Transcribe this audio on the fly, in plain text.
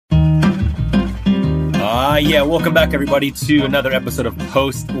Yeah, welcome back, everybody, to another episode of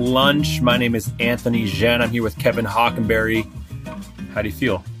Post Lunch. My name is Anthony Zhen. I'm here with Kevin Hockenberry. How do you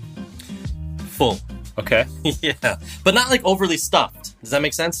feel? Full. Okay. Yeah, but not like overly stuffed. Does that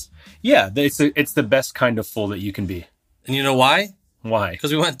make sense? Yeah, it's the best kind of full that you can be. And you know why? Why?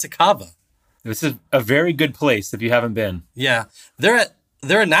 Because we went to Cava. This is a very good place if you haven't been. Yeah, they're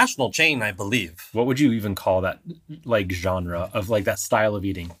a national chain, I believe. What would you even call that, like, genre of, like, that style of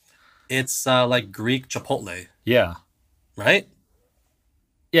eating? It's like Greek Chipotle. Yeah. Right?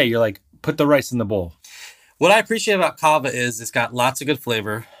 Yeah, you're like, put the rice in the bowl. What I appreciate about Cava is it's got lots of good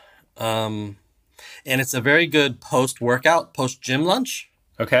flavor. And it's a very good post-workout, post-gym lunch.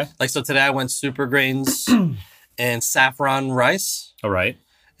 Okay. Like, so today I went super grains and saffron rice. All right.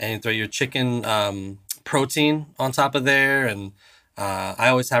 And you throw your chicken protein on top of there. And I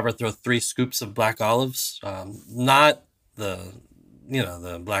always have her throw 3 scoops of black olives. Not the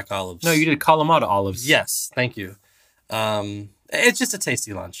black olives. No, you did Kalamata olives. Yes, thank you. It's just a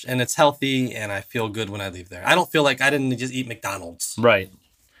tasty lunch, and it's healthy, and I feel good when I leave there. I don't feel like I didn't just eat McDonald's. Right.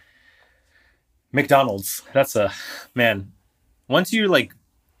 McDonald's. That's man. Once you like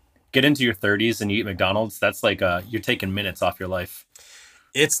get into your 30s and you eat McDonald's, that's like you're taking minutes off your life.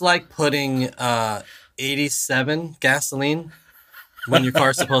 It's like putting 87 gasoline when your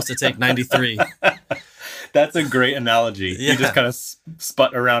car's supposed to take 93. That's a great analogy. Yeah. You just kind of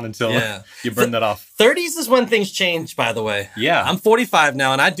sput around until you burn that off. 30s is when things change, by the way. Yeah. I'm 45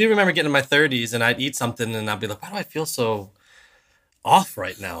 now, and I do remember getting in my 30s, and I'd eat something, and I'd be like, why do I feel so off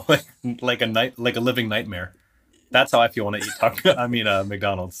right now? like a living nightmare. That's how I feel when I eat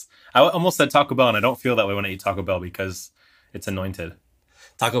McDonald's. I almost said Taco Bell, and I don't feel that way when I eat Taco Bell because it's anointed.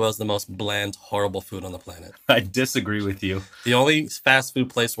 Taco Bell is the most bland, horrible food on the planet. I disagree with you. The only fast food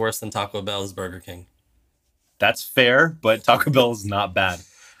place worse than Taco Bell is Burger King. That's fair, but Taco Bell is not bad.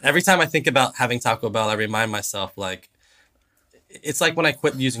 Every time I think about having Taco Bell, I remind myself, like, it's like when I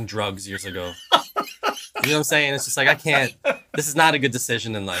quit using drugs years ago. You know what I'm saying? It's just like, I can't, this is not a good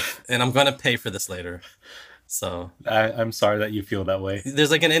decision in life, and I'm going to pay for this later. So I'm sorry that you feel that way. There's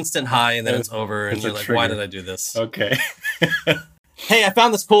like an instant high, and then it's over, and you're like, trigger. Why did I do this? Okay. Hey, I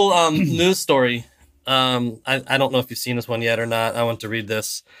found this cool news story. I don't know if you've seen this one yet or not. I want to read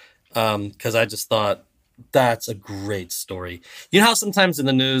this because I just thought, that's a great story. You know how sometimes in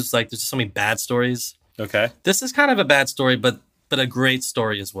the news, like, there's just so many bad stories? Okay. This is kind of a bad story, but a great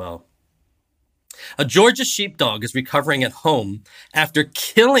story as well. A Georgia sheepdog is recovering at home after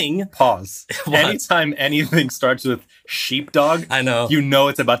killing... Pause. Anytime anything starts with sheepdog, I know. You know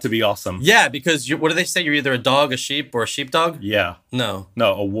it's about to be awesome. Yeah, because what do they say? You're either a dog, a sheep, or a sheepdog? Yeah. No,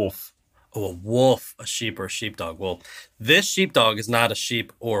 a wolf. Oh, a wolf, a sheep, or a sheepdog. Well, this sheepdog is not a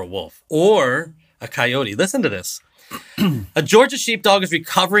sheep or a wolf or a coyote. Listen to this. A Georgia sheepdog is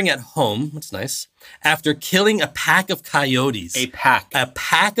recovering at home. That's nice. After killing a pack of coyotes. A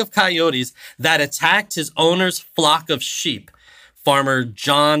pack of coyotes that attacked his owner's flock of sheep. Farmer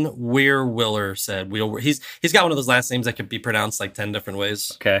John Weirwiller said. He's got one of those last names that could be pronounced like 10 different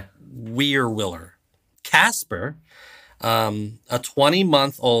ways. Okay. Weirwiller. Casper, a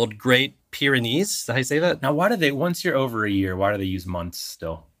 20-month-old Great Pyrenees. Is that how you say that? Now, once you're over a year, why do they use months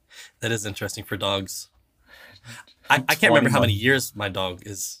still? That is interesting for dogs. I can't remember how many years my dog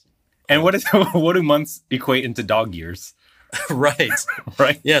is. And what do months equate into dog years? Right.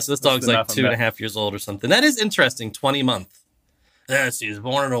 Right. Yeah, so this dog's like 2.5 years old or something. That is interesting. 20-month. Yes, he was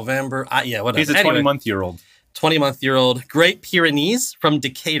born in November. Whatever. He's a 20-month-year-old. 20-month-year-old Great Pyrenees from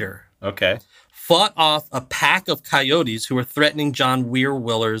Decatur. Okay. Fought off a pack of coyotes who were threatening John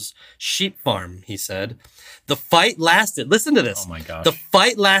Weirwiller's sheep farm, he said. The fight lasted, listen to this. Oh my gosh. The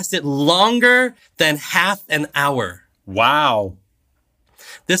fight lasted longer than half an hour. Wow.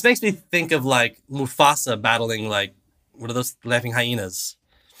 This makes me think of like Mufasa battling like, what are those laughing hyenas?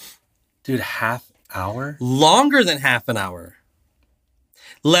 Dude, half hour? Longer than half an hour.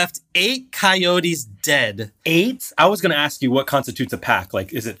 Left 8 coyotes dead. 8? I was going to ask you what constitutes a pack.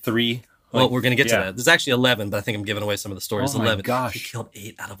 Like, is it 3? Well, we're going to get to that. There's actually 11, but I think I'm giving away some of the stories. Oh my 11. Gosh. He killed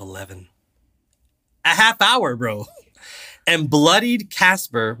 8 out of 11. A half hour, bro. And bloodied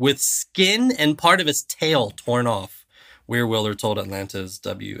Casper with skin and part of his tail torn off. Weirwiller told Atlanta's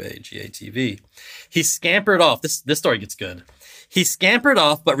WAGA-TV. He scampered off. This story gets good. He scampered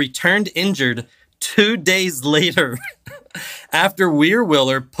off, but returned injured 2 days later after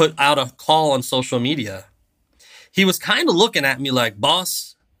Weirwiller put out a call on social media. He was kind of looking at me like,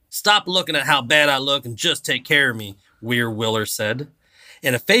 boss, stop looking at how bad I look and just take care of me, Weirwiller said.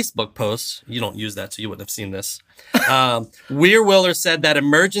 In a Facebook post, you don't use that, so you wouldn't have seen this. Weirwiller said that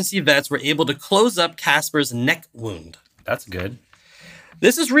emergency vets were able to close up Casper's neck wound. That's good.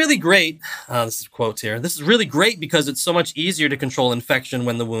 This is really great. This is quotes here. This is really great because it's so much easier to control infection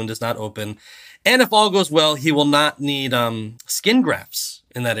when the wound is not open. And if all goes well, he will not need skin grafts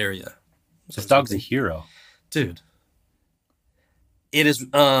in that area. This dog's a hero. Dude.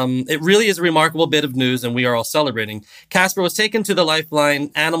 It really is a remarkable bit of news, and we are all celebrating. Casper was taken to the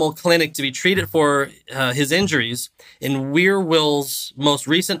Lifeline Animal Clinic to be treated for his injuries. In Will's most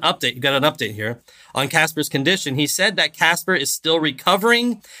recent update, you got an update here, on Casper's condition, he said that Casper is still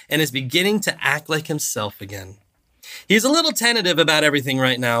recovering and is beginning to act like himself again. He's a little tentative about everything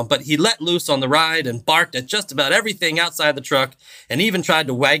right now, but he let loose on the ride and barked at just about everything outside the truck and even tried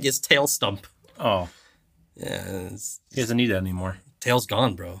to wag his tail stump. Oh. Yeah. He doesn't need it anymore. Tail's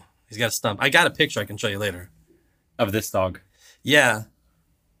gone, bro. He's got a stump. I got a picture I can show you later. Of this dog. Yeah.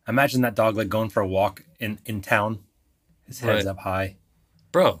 Imagine that dog like going for a walk in town. His head's up high.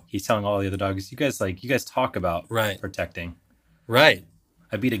 Bro. He's telling all the other dogs, you guys talk about protecting. Right.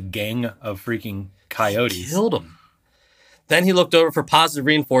 I beat a gang of freaking coyotes. Killed him. Then he looked over for positive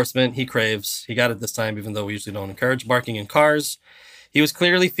reinforcement he craves. He got it this time, even though we usually don't encourage barking in cars. He was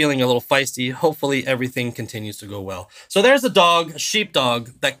clearly feeling a little feisty. Hopefully everything continues to go well. So there's a dog, a sheepdog,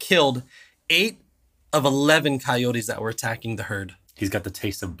 that killed 8 of 11 coyotes that were attacking the herd. He's got the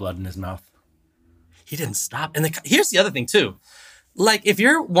taste of blood in his mouth. He didn't stop. And here's the other thing, too. Like, if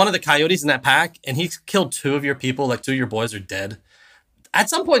you're one of the coyotes in that pack and he's killed 2 of your people, like 2 of your boys are dead, at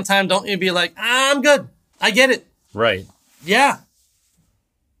some point in time, don't you be like, I'm good. I get it. Right. Yeah.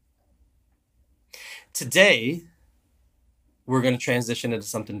 Today, we're going to transition into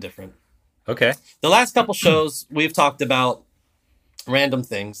something different. Okay. The last couple shows, we've talked about random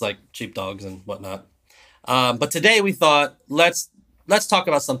things like sheepdogs and whatnot. But today we thought, let's talk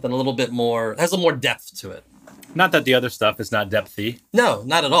about something a little bit more, has a little more depth to it. Not that the other stuff is not depthy. No,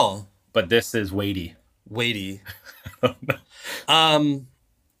 not at all. But this is weighty. Weighty. We're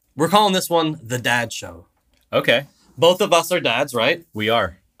calling this one The Dad Show. Okay. Both of us are dads, right? We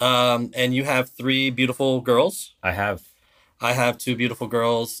are. And you have 3 beautiful girls. I have 2 beautiful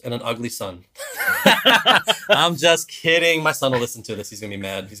girls and an ugly son. I'm just kidding. My son will listen to this. He's going to be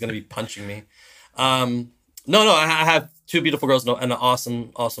mad. He's going to be punching me. No, I have 2 beautiful girls and an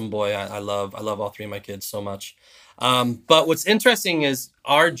awesome boy. I love all 3 of my kids so much. But what's interesting is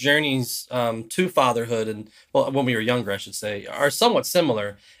our journeys to fatherhood, and well, when we were younger, I should say, are somewhat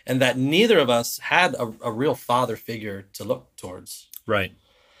similar, and that neither of us had a real father figure to look towards. Right.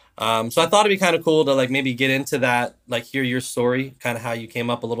 So I thought it'd be kind of cool to like maybe get into that, like hear your story, kind of how you came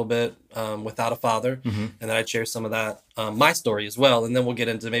up a little bit without a father, and then I'd share some of that, my story as well, and then we'll get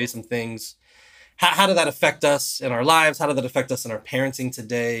into maybe some things. How did that affect us in our lives? How did that affect us in our parenting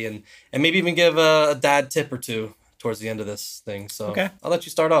today? And maybe even give a dad tip or 2 towards the end of this thing. So okay. I'll let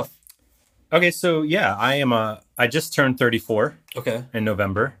you start off. Okay, so yeah, I just turned 34. Okay. In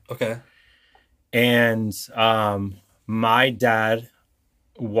November. Okay. And my dad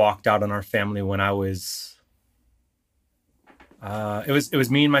walked out on our family when I was it was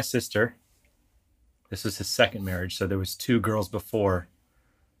me and my sister. This was his second marriage, so there was 2 girls before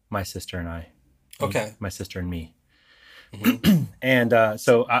my sister and I. Okay. My sister and me. Mm-hmm. And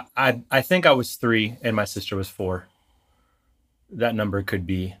so I think I was 3 and my sister was 4. That number could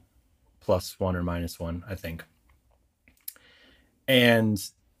be +1 or -1, I think. And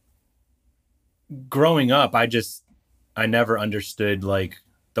growing up, I never understood like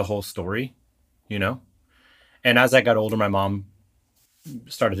the whole story, you know? And as I got older, my mom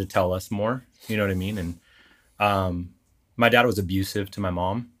started to tell us more, you know what I mean? And my dad was abusive to my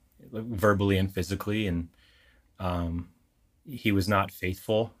mom, verbally and physically, and he was not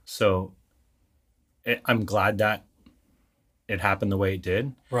faithful. So I'm glad that it happened the way it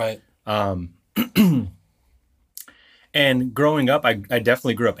did. Right. And growing up, I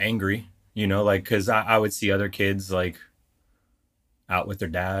definitely grew up angry, you know, like, cause I would see other kids like out with their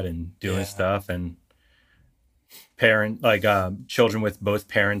dad and doing stuff, and children with both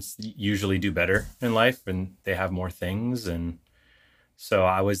parents usually do better in life and they have more things. And so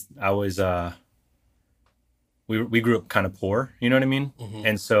we grew up kind of poor, you know what I mean? Mm-hmm.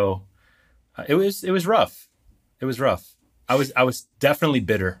 And so it was rough. It was rough. I was definitely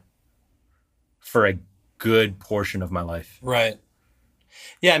bitter for a good portion of my life. Right.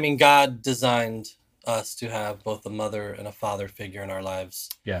 Yeah, I mean, God designed us to have both a mother and a father figure in our lives.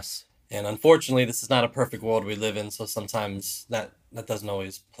 Yes. And unfortunately, this is not a perfect world we live in, so sometimes that doesn't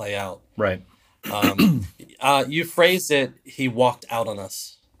always play out. Right. You phrased it, he walked out on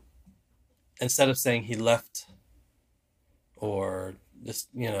us. Instead of saying he left or just,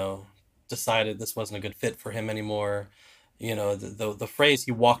 decided this wasn't a good fit for him anymore. The phrase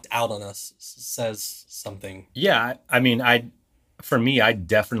he walked out on us says something. Yeah, I mean, for me, I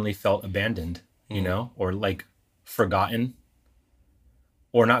definitely felt abandoned, Mm. or like forgotten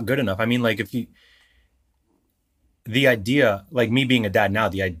or not good enough. I mean, like the idea, like me being a dad now,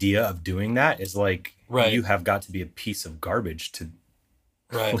 the idea of doing that is like Right. you have got to be a piece of garbage to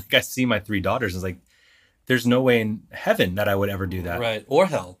Right. like I see my three daughters and it's like there's no way in heaven that I would ever do that Right. Or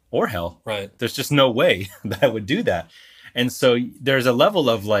hell. or hell. Right. There's just no way that I would do that. And so there's a level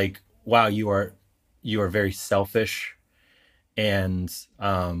of like, wow, you are very selfish and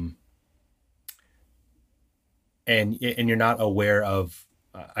and you're not aware of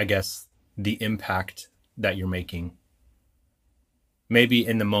I guess the impact that you're making. Maybe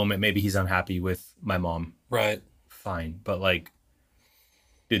in the moment, maybe he's unhappy with my mom. Right. Fine, but like,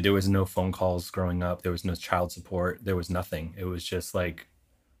 dude, there was no phone calls growing up. There was no child support. There was nothing. It was just like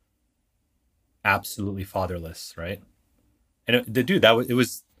absolutely fatherless, right? And the dude that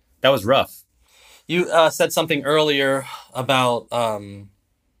was rough. You said something earlier about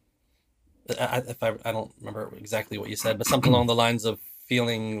if I don't remember exactly what you said, but something along the lines of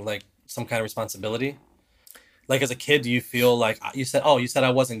feeling like some kind of responsibility. Like as a kid, do you feel like you said? Oh, you said I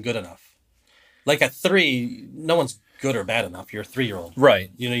wasn't good enough. Like at 3, no one's good or bad enough. You're a 3-year-old.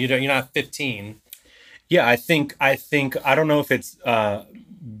 Right. You're not 15. Yeah, I think I don't know if it's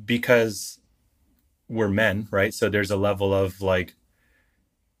because we're men, right? So there's a level of like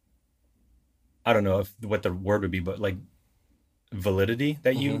I don't know if what the word would be, but like validity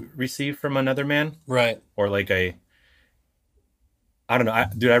that Hmm. you receive from another man Right. or like a I don't know.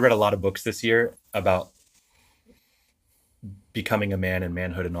 Dude, I read a lot of books this year about becoming a man and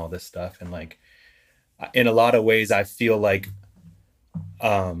manhood and all this stuff. And like, in a lot of ways, I feel like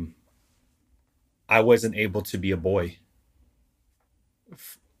um, I wasn't able to be a boy.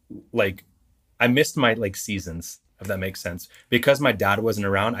 Like, I missed my like seasons, if that makes sense. Because my dad wasn't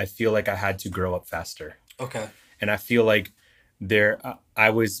around, I feel like I had to grow up faster. Okay. And I feel like I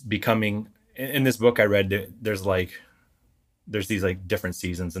was becoming, in this book I read, there's these like different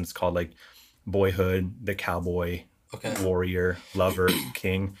seasons and it's called like boyhood, the cowboy, Okay. warrior, lover,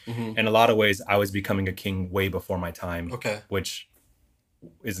 king. Hmm. In a lot of ways, I was becoming a king way before my time, Okay. which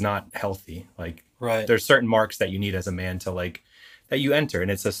is not healthy. Like Right. there's certain marks that you need as a man to like that you enter, and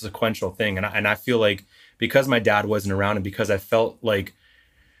it's a sequential thing. And I feel like because my dad wasn't around and because I felt like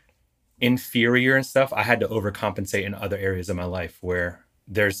inferior and stuff, I had to overcompensate in other areas of my life where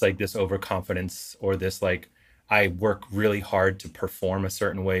there's like this overconfidence or this like I work really hard to perform a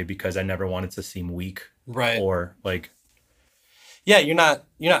certain way because I never wanted to seem weak Right. or like Yeah. You're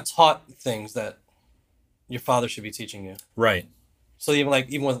not taught things that your father should be teaching you. right, So even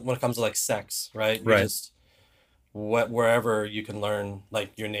when it comes to like sex, right? You right, just wherever you can learn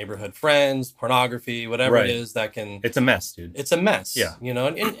like your neighborhood friends, pornography, whatever it right. is that can. It's a mess, dude. It's a mess, Yeah,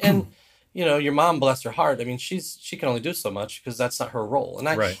 and your mom, bless her heart. I mean, she can only do so much because that's not her role.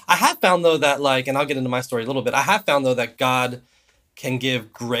 And right. I have found though that like, and I'll get into my story a little bit. I have found though that God can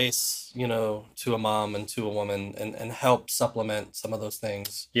give grace, to a mom and to a woman and help supplement some of those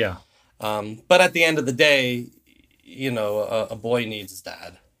things. Yeah, But at the end of the day, a boy needs his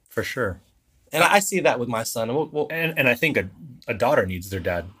dad. for sure. And I see that with my son. And we'll And I think a daughter needs their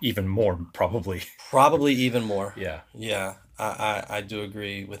dad even more, probably. probably even more. Yeah, Yeah, I do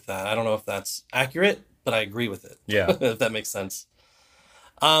agree with that. I don't know if that's accurate, but I agree with it. yeah, If that makes sense.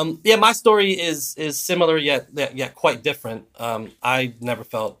 Yeah, my story is similar yet quite different. I never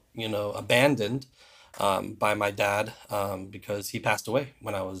felt abandoned by my dad because he passed away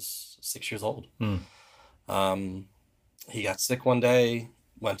when I was 6 years old. hmm. Um, he got sick one day,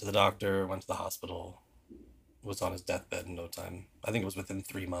 went to the doctor, went to the hospital, was on his deathbed in no time. I think it was within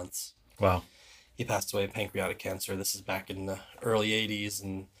 3 months. Wow, He passed away of pancreatic cancer. This is back in the early 80s,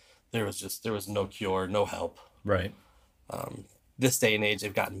 and there was no cure, no help. right. This day and age,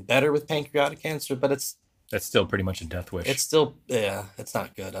 they've gotten better with pancreatic cancer, but That's still pretty much a death it's wish. still, yeah, it's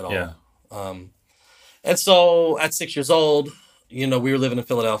not good at Yeah, all. And so at 6 years old, we were living in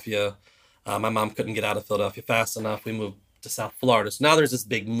Philadelphia. My mom couldn't get out of Philadelphia fast enough. We moved to South Florida. So now there's this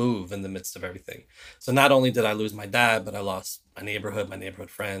big move in the midst of everything. So not only did I lose my dad, but I lost my neighborhood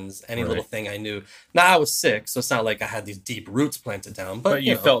friends, any little right. thing I knew. Now I was 6, so it's not like I had these deep roots planted down. But But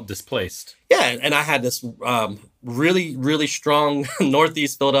you felt displaced. yeah, and I had this really, really strong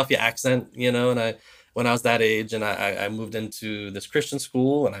Northeast Philadelphia accent, and when I was that age, and I moved into this Christian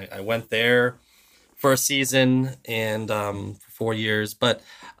school, and I went there for a season and for 4 years. But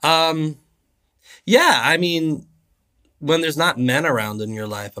yeah, I mean, when there's not men around in your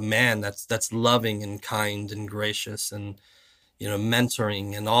life, a man that's loving and kind and gracious and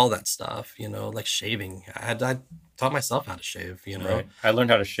mentoring and all that stuff, like shaving. I taught myself how to shave. Right. I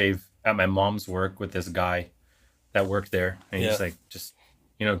learned how to shave at my mom's work with this guy that worked there, and Yeah. he's like, just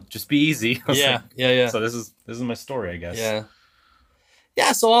just be easy. I was like, Yeah. Yeah. Yeah. so this is my story, I guess. Yeah.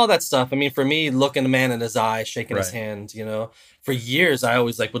 Yeah, so all that stuff. I mean, for me, looking a man in his eye, shaking his Right. hand, for years I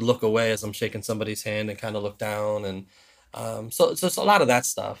always like would look away as I'm shaking somebody's hand and kind of look down, and so it's a lot of that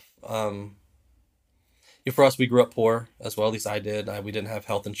stuff. For us, we grew up poor as well. At least I did. We didn't have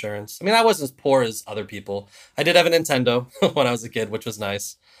health insurance. I mean, I wasn't as poor as other people. I did have a Nintendo when I was a kid, which was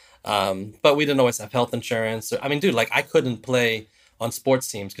nice, but we didn't always have health insurance. I mean, dude, like I couldn't play on sports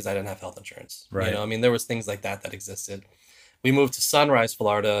teams because I didn't have health insurance. Right. I mean, there was things like that existed. We moved to Sunrise,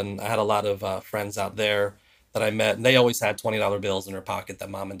 Florida, and I had a lot of friends out there that I met, and they always had $20 bills in their pocket that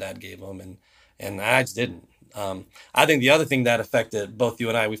mom and dad gave them, and I just didn't. I think the other thing that affected both you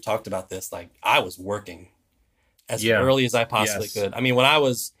and I, we've talked about this, like I was working as Yeah. early as I possibly Yes. could. I mean, when I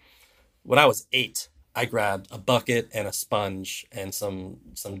was 8, I grabbed a bucket and a sponge and some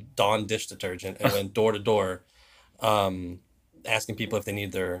Dawn dish detergent and went door to door, asking people if they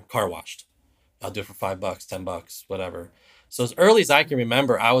need their car washed. I'll do it for $5, $10, whatever. So as early as I can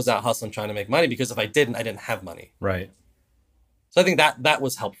remember, I was out hustling trying to make money because if I didn't, I didn't have money. Right. So I think that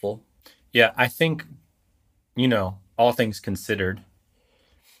was helpful. Yeah, I think, all things considered,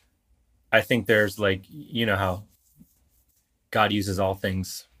 I think there's like, how God uses all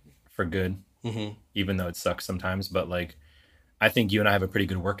things for good, Mm-hmm. even though it sucks sometimes. But like, I think you and I have a pretty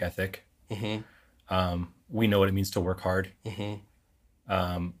good work ethic. Mm-hmm. We know what it means to work hard.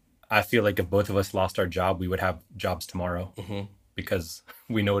 Mm-hmm. I feel like if both of us lost our job, we would have jobs tomorrow Mm-hmm. because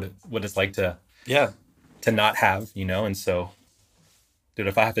we know what it's like to Yeah. not have, and so, dude,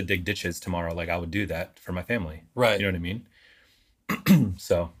 if I have to dig ditches tomorrow, like I would do that for my family. Right. You know what I mean?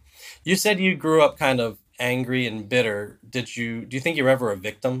 So You said you grew up kind of angry and bitter. Do you think you were ever a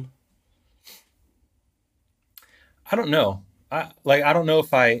victim? I don't know. I don't know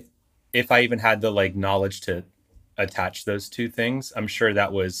if I even had the like knowledge to attach those two things. I'm sure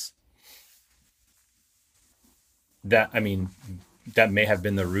I mean, that may have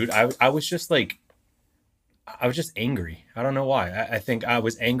been the root. I was just like, I was just angry. I don't know why. I think I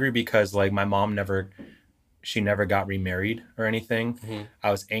was angry because like my mom she never got remarried or anything. Mm-hmm. I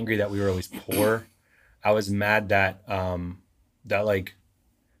was angry that we were always poor. I was mad that that like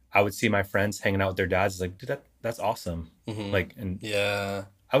I would see my friends hanging out with their dads. Like, dude, that's awesome. Mm-hmm. Like, and Yeah.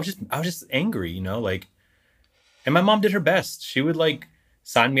 I was just angry, like, and my mom did her best. She would like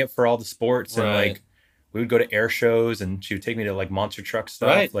sign me up for all the sports, and Right. like we would go to air shows, and she would take me to like monster truck stuff.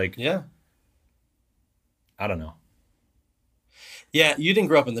 Right. Like, Yeah. I don't know. Yeah, you didn't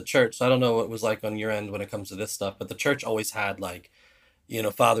grow up in the church, so I don't know what it was like on your end when it comes to this stuff, but the church always had like,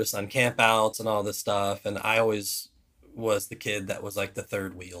 father-son campouts and all this stuff, and I always was the kid that was like the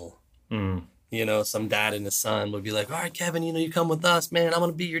third wheel. Mm, Some dad and his son would be like, "All right, Kevin, you come with us, man. I'm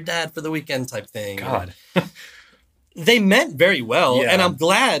gonna be your dad for the weekend," type thing. God. They meant very well, and Yeah. I'm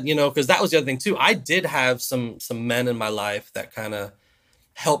glad, because that was the other thing too. I did have some men in my life that kind of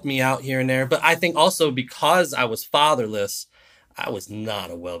helped me out here and there, but I think also because I was fatherless, I was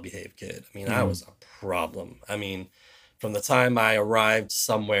not a well-behaved kid. I mean, I Mm, was a problem. I mean, from the time I arrived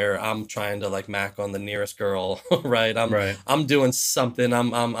somewhere, I'm trying to like mac on the nearest girl, right? I'm right. I'm doing something.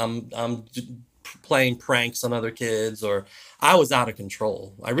 Playing pranks on other kids, or I was out of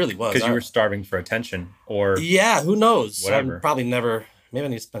control. I really was. Because you were starving for attention or Yeah, who knows? I'm whatever. probably never. Maybe I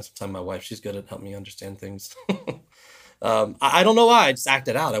need to spend some time with my wife. She's good at helping me understand things. I don't know why. I just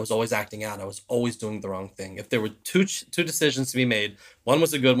acted out. I was always acting out. I was always doing the wrong thing. If there were two decisions to be made, one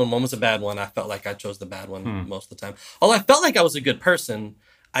was a good one was a bad one, I felt like I chose the bad one Hmm. most of the time. Although I felt like I was a good person,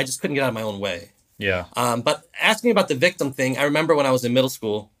 I just couldn't get out of my own way. Yeah. But asking about the victim thing, I remember when I was in middle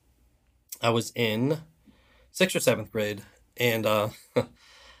school, I was in 6th or 7th grade, and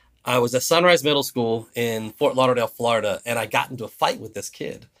I was at Sunrise Middle School in Fort Lauderdale, Florida, and I got into a fight with this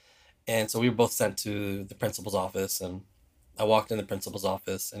kid. And so we were both sent to the principal's office, and I walked in the principal's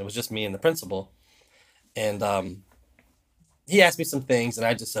office, and it was just me and the principal. And he asked me some things, and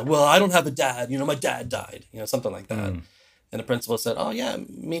I just said, "Well, I don't have a dad. My dad died." Something like that. Mm, And the principal said, "Oh yeah,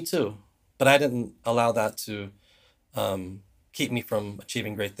 me too." But I didn't allow that to keep me from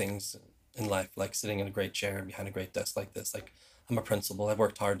achieving great things in life, like sitting in a great chair behind a great desk like this. Like, I'm a principal. I've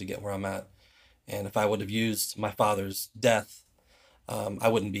worked hard to get where I'm at. And if I would have used my father's death, I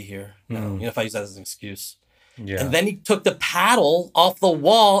wouldn't be here now. mm, If I use that as an excuse. And yeah. then he took the paddle off the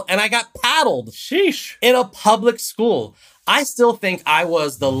wall, and I got paddled Sheesh. in a public school. I still think I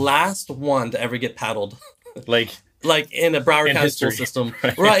was the last one to ever get paddled, Like like in a Broward in County school history. system,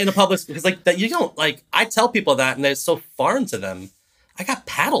 Right. right? In a public school, because like that, you don't like. I tell people that, and it's so foreign to them. I got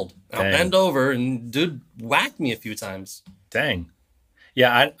paddled. I Dang. bent over, and dude whacked me a few times. Dang.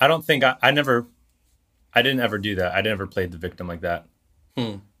 Yeah, I don't think I never I didn't ever do that. I didn't ever play the victim like that.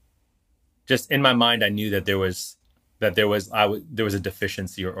 Hmm. Just in my mind, I knew that there was a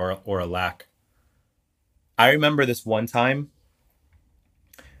deficiency or a lack. I remember this one time.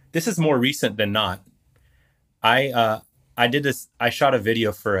 This is more recent than not. I uh I did this. I shot a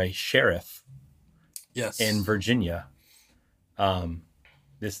video for a sheriff in Yes. Virginia. Um,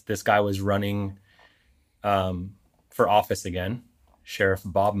 this guy was running for office again, Sheriff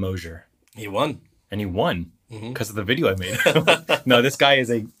Bob Mosier, He won. and he won Hmm. because of the video I made. No, this guy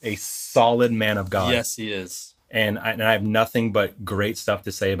is a solid man of God, Yes, he is. and I have nothing but great stuff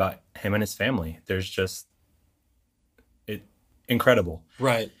to say about him and his family. There's just it incredible.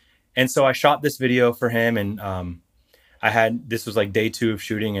 Right. And so I shot this video for him, and I had this was like day 2 of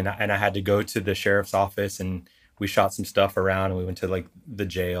shooting, and I had to go to the sheriff's office, and we shot some stuff around, and we went to like the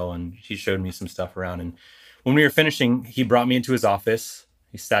jail, and he showed me some stuff around. And when we were finishing, he brought me into his office.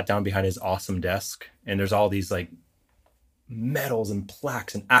 He sat down behind his awesome desk, and there's all these like medals and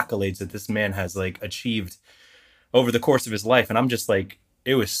plaques and accolades that this man has like achieved over the course of his life. And I'm just like,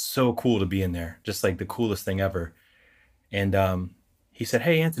 it was so cool to be in there, just like the coolest thing ever. And he said,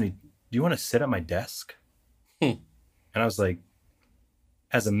 "Hey, Anthony, do you want to sit at my desk?" Hmm. And I was like,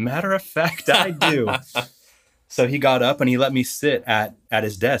 "As a matter of fact, I do." So he got up and he let me sit at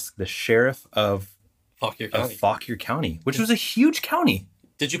his desk, the sheriff Fauquier of County. Fauquier County, which was a huge county.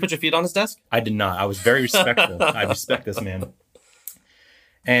 Did you put your feet on his desk? I did not. I was very respectful. I respect this man.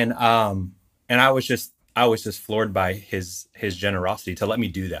 And I was just floored by his generosity to let me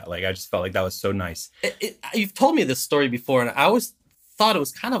do that. Like I just felt like that was so nice. You've told me this story before, and I always thought it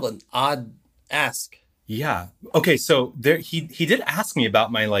was kind of an odd ask. Yeah. Okay, so there he did ask me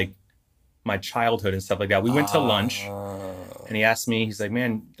about my like my childhood and stuff like that. We went to lunch and he asked me, he's like,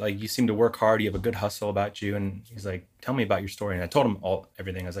 "Man, like you seem to work hard, you have a good hustle about you." And he's like, "Tell me about your story." And I told him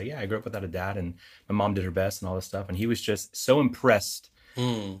everything. I was like, "Yeah, I grew up without a dad and my mom did her best and all this stuff." And he was just so impressed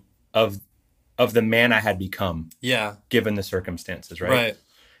Mm. of the man I had become Yeah. given the circumstances, right? Right.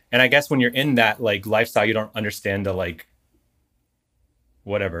 And I guess when you're in that like lifestyle, you don't understand the like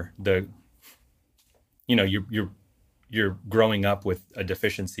whatever, the you know, you're growing up with a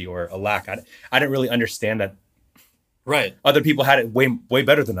deficiency or a lack. I didn't really understand that Right. other people had it way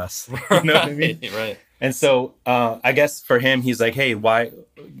better than us. You know what I mean? Right. And so I guess for him, he's like, "Hey, why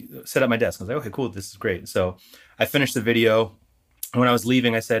sit at my desk?" I was like, "Okay, cool. This is great." So I finished the video. And when I was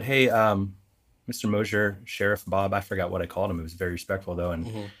leaving, I said, "Hey, Mr. Mosier, Sheriff Bob," I forgot what I called him. It was very respectful though. And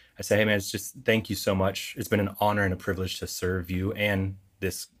Hmm. I said, "Hey man, it's just thank you so much. It's been an honor and a privilege to serve you and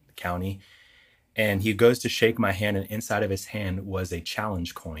this county." And he goes to shake my hand, and inside of his hand was a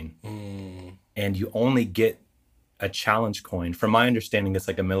challenge coin. Mm. And you only get a challenge coin. From my understanding, it's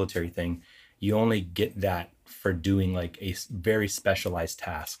like a military thing. You only get that for doing like a very specialized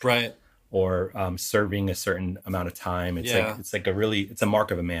task Right. or serving a certain amount of time. Yeah. It's like it's a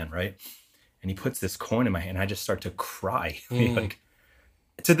mark of a man, right? And he puts this coin in my hand. And I just start to cry. Mm. Like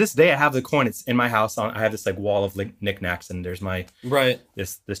to this day, I have the coin. It's in my house. I have this like wall of like knickknacks, and there's my Right.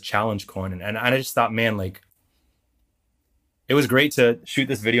 this challenge coin. And I just thought, man, like it was great to shoot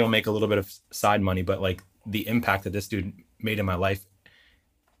this video and make a little bit of side money, but like the impact that this dude made in my life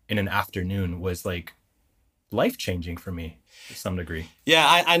in an afternoon was like life changing for me to some degree. Yeah,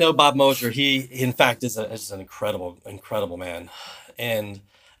 I know Bob Mosier. He in fact is an incredible man, and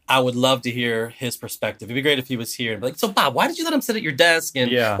I would love to hear his perspective. It'd be great if he was here and be like, "So Bob, why did you let him sit at your desk? And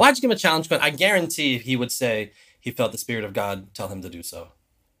Yeah. why'd you give him a challenge coin?" I guarantee he would say he felt the Spirit of God tell him to do so.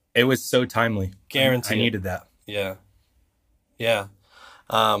 It was so timely. Guarantee I it. needed that. Yeah, yeah.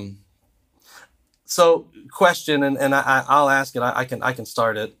 So question, and I'll ask it. I can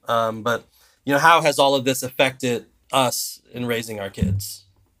start it. But you know, how has all of this affected us in raising our kids?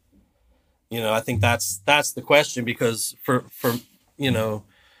 You know, I think that's the question, because for you know,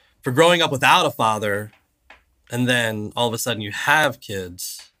 for growing up without a father, and then all of a sudden you have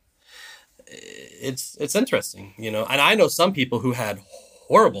kids, it's interesting, you know. And I know some people who had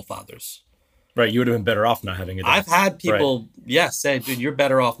horrible fathers. Right. You would have been better off not having a dad. I've had people, Right. yes, say, "Dude, you're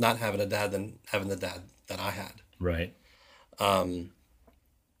better off not having a dad than having the dad that I had." Right.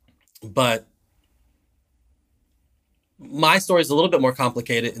 But my story is a little bit more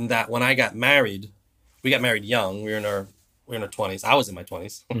complicated in that when I got married, we got married young. We were in our 20s. I was in my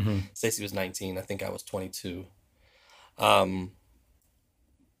 20s. Mm-hmm. Stacey was 19. I think I was 22.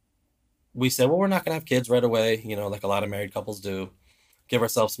 We said, well, we're not going to have kids right away, you know, like a lot of married couples do. Give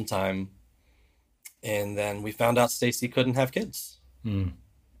ourselves some time. And then we found out Stacey couldn't have kids. Mm.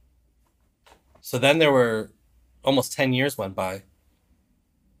 So then there were almost 10 years went by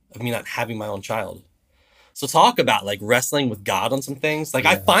of me not having my own child. So talk about like wrestling with God on some things. Like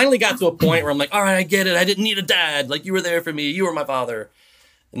I Yeah. finally got to a point where I'm like, all right, I get it. I didn't need a dad. Like you were there for me. You were my father.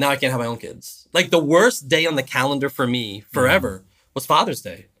 And now I can't have my own kids. Like the worst day on the calendar for me forever was Father's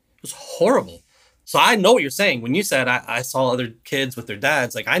Day. It was horrible. So I know what you're saying. When you said I saw other kids with their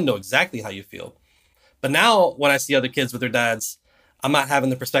dads, like I know exactly how you feel. But now when I see other kids with their dads, I'm not having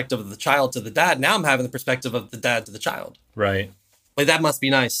the perspective of the child to the dad. Now I'm having the perspective of the dad to the child. Right. Like that must be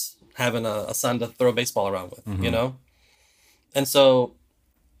nice having a son to throw a baseball around with, you Mm-hmm. know? And so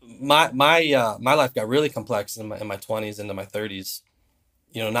my life got really complex in my 20s into my 30s,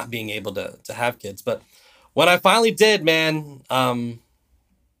 you know, not being able to have kids. But when I finally did, man,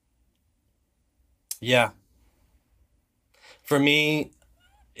 yeah, for me,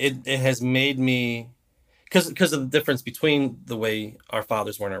 it has made me because of the difference between the way our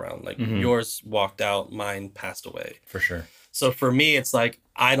fathers weren't around. Like Mm-hmm. yours walked out, mine passed away. For sure. So for me, it's like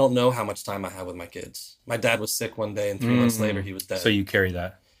I don't know how much time I have with my kids. My dad was sick one day, and 3 months later, he was dead. So you carry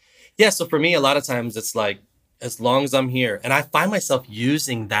that. Yeah, so for me, a lot of times it's like, as long as I'm here, and I find myself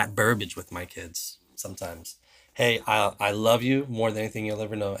using that verbiage with my kids sometimes. Hey, I love you more than anything you'll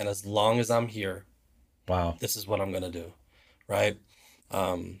ever know. And as long as I'm here, Wow. this is what I'm going to do. Right.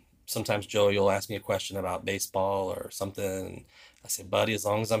 Sometimes, Joe, you'll ask me a question about baseball or something. And I say, buddy, as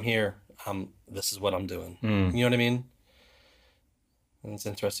long as I'm here, this is what I'm doing. Mm. You know what I mean? And it's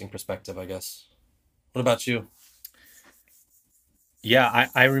an interesting perspective, I guess. What about you? Yeah,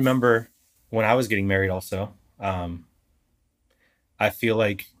 I remember when I was getting married also. I feel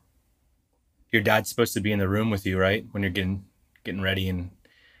like your dad's supposed to be in the room with you, right? When you're getting ready and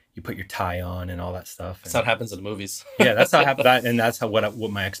you put your tie on and all that stuff. That's And how it happens in the movies. yeah, that's how it happened. And that's how what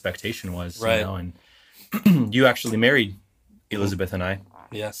my expectation was, Right. you know. And you actually married Elizabeth and I.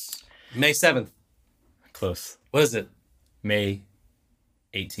 Yes. May 7th. Close. What is it? May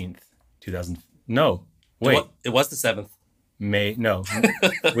 18th, 2000. No, wait. It was the 7th. May, no.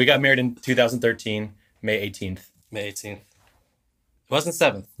 We got married in 2013, May 18th. May 18th. It wasn't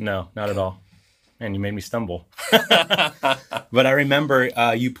 7th. No, not at all. Man, you made me stumble. But I remember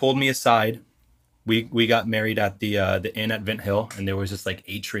you pulled me aside. We got married at the inn at Vint Hill, and there was this like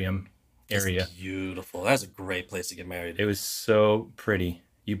atrium area. That's beautiful. That's a great place to get married. It was so pretty.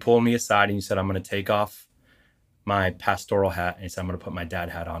 You pulled me aside and you said, I'm going to take off my pastoral hat. And you said, I'm going to put my dad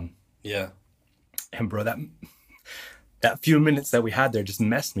hat on. Yeah. And bro, that few minutes that we had there just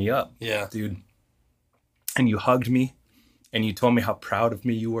messed me up. Yeah. Dude. And you hugged me and you told me how proud of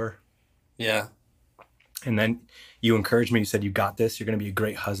me you were. Yeah. And then you encouraged me. You said, you got this. You're going to be a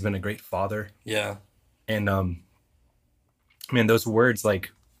great husband, a great father. Yeah. And, man, those words,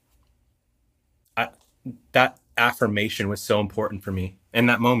 like, that affirmation was so important for me in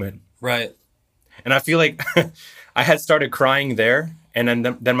that moment. Right. And I feel like I had started crying there. And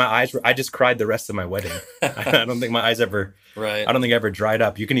then my eyes I just cried the rest of my wedding. I don't think my eyes ever, Right. I don't think I ever dried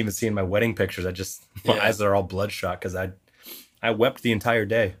up. You can even see in my wedding pictures, my Yeah. eyes are all bloodshot because I wept the entire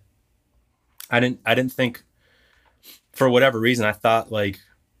day. I didn't think, for whatever reason, I thought like,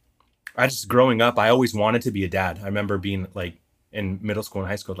 growing up, I always wanted to be a dad. I remember being like in middle school and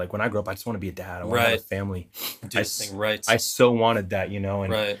high school, like when I grow up, I just want to be a dad. I want to have a Right. family. Do this thing right. I so wanted that, you know,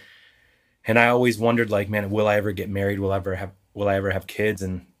 and Right. and I always wondered like, man, will I ever get married? Will I ever have kids?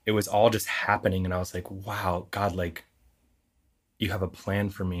 And it was all just happening. And I was like, wow, God, like you have a plan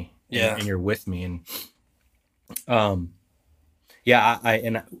for me. Yeah. And you're with me. And, yeah,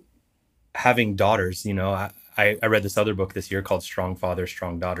 and having daughters, you know, I read this other book this year called Strong Fathers,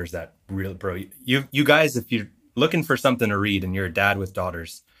 Strong Daughters that really, bro, you guys, if you're looking for something to read and you're a dad with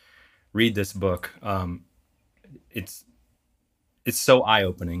daughters, read this book. It's so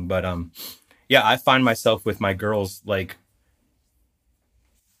eye-opening, but yeah, I find myself with my girls, like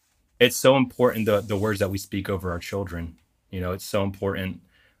it's so important the words that we speak over our children. You know, it's so important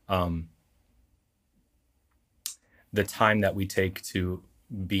the time that we take to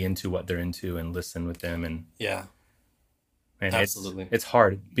be into what they're into and listen with them. And Yeah. man, Absolutely. it's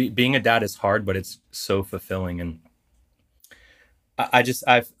hard. Being a dad is hard, but it's so fulfilling. And I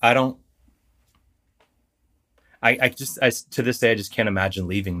don't. I to this day I just can't imagine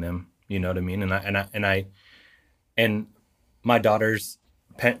leaving them. You know what I mean? And my daughters,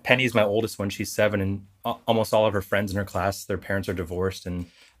 Penny's my oldest one. She's 7, and almost all of her friends in her class, their parents are divorced. And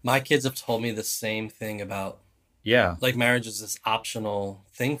My kids have told me the same thing about yeah, like marriage is this optional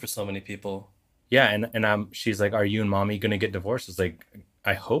thing for so many people. yeah. And she's like, "Are you and mommy gonna get divorced?" It's like,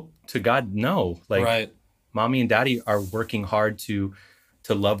 I hope to God no. Like, Right. mommy and daddy are working hard to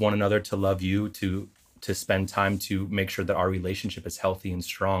love one another, to love you, to spend time to make sure that our relationship is healthy and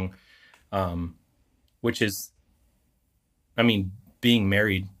strong. Which is, I mean, being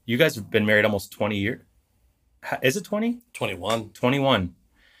married. You guys have been married almost 20 years. Is it 20? 21. 21.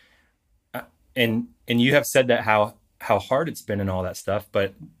 And you have said that how hard it's been and all that stuff,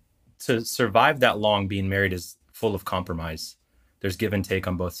 but to survive that long being married is full of compromise. There's give and take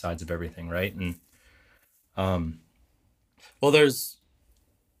on both sides of everything, right? And um Well, there's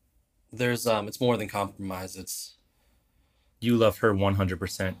it's more than compromise. It's you love her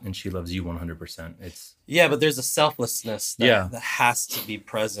 100% and she loves you 100%. It's yeah, but there's a selflessness yeah. that has to be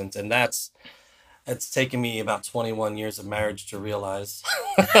present, and that's it's taken me about 21 years of marriage to realize.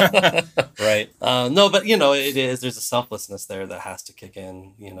 Right. No, but you know, it is. There's a selflessness there that has to kick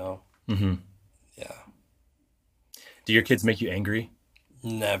in. You know, Hmm. yeah, Do your kids make you angry?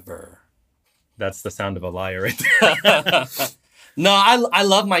 never. That's the sound of a liar right there. No, I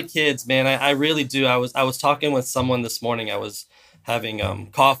love my kids, man. I really do. I was talking with someone this morning. I was having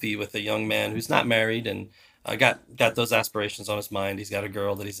coffee with a young man who's not married, and got those aspirations on his mind. He's got a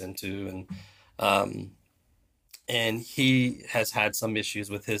girl that he's into, um, and he has had some issues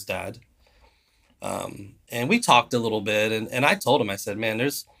with his dad. And we talked a little bit, and I told him, I said, man,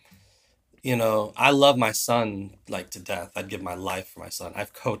 there's, you know, I love my son like to death. I'd give my life for my son.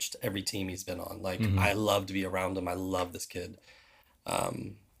 I've coached every team he's been on. Like, Hmm. I love to be around him. I love this kid.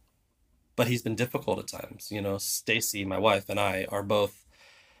 Um, but he's been difficult at times. You know, Stacy, my wife, and I are both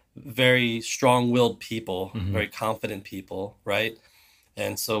very strong-willed people, Hmm. very confident people, right?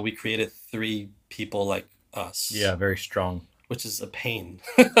 And so we created three people like us, Yeah, very strong. which is a pain.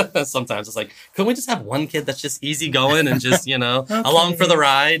 Sometimes it's like, couldn't we just have one kid that's just easy going and just, you know, along for the Okay.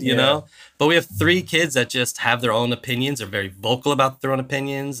 ride, you Yeah. know? But we have three kids that just have their own opinions, are very vocal about their own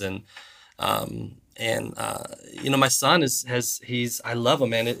opinions, and you know, my son he's I love him,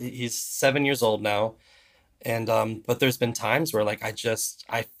 man. He's 7 years old now, and but there's been times where like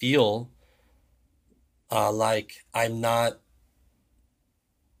I feel like I'm not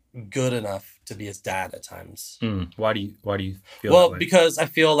good enough to be his dad at times. Mm. Why do you feel that Well, way? because I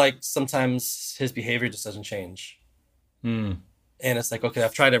feel like sometimes his behavior just doesn't change. Mm. And it's like, okay,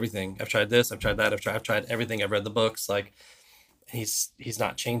 I've tried everything. I've tried this, I've tried that, I've tried everything. I've read the books. Like he's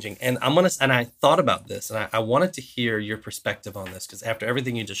not changing. And I thought about this, and I wanted to hear your perspective on this because after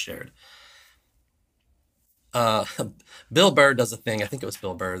everything you just shared, uh, Bill Burr does a thing. I think it was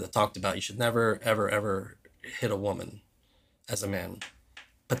Bill Burr that talked about you should never, ever, ever hit a woman as a man.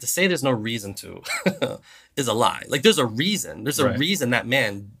 But to say there's no reason to is a lie. Like there's a reason. There's a Right. reason that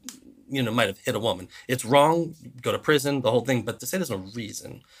man, you know, might have hit a woman. It's wrong. Go to prison. The whole thing. But to say there's no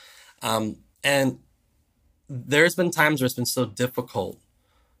reason, and there's been times where it's been so difficult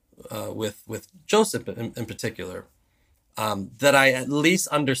with Joseph in particular, that I at least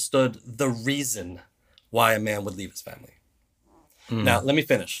understood the reason why a man would leave his family. Now, Mm. let me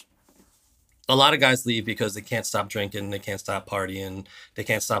finish. A lot of guys leave because they can't stop drinking, they can't stop partying, they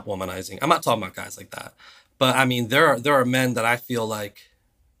can't stop womanizing. I'm not talking about guys like that, but I mean there are men that I feel like,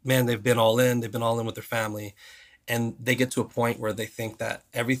 man, they've been all in with their family, and they get to a point where they think that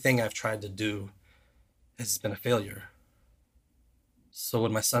everything I've tried to do has been a failure. So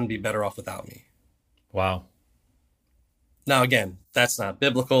would my son be better off without me? Wow. Now, again, that's not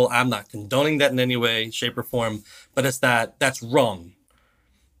biblical. I'm not condoning that in any way, shape, or form, but that's wrong.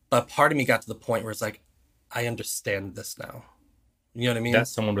 But part of me got to the point where it's like, I understand this now. You know what I mean? That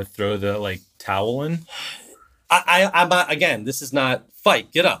someone would throw the like towel in. I'm not, again, this is not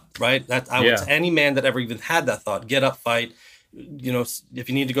fight, get up, right? That I would, Yeah. to any man that ever even had that thought, get up, fight. You know, if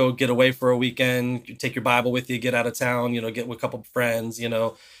you need to go get away for a weekend, you take your Bible with you, get out of town, you know, get with a couple of friends,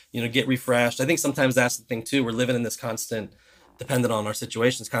 get refreshed. I think sometimes that's the thing too. We're living in this constant, dependent on our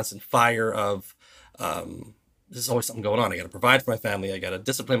situations, constant fire of, there's always something going on. I got to provide for my family. I got to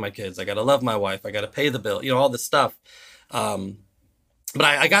discipline my kids. I got to love my wife. I got to pay the bill, all this stuff. Um, but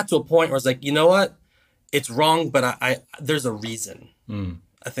I got to a point where I was like, you know what? It's wrong, but there's a reason. Mm.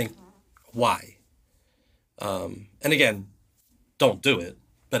 I think why. And again, don't do it.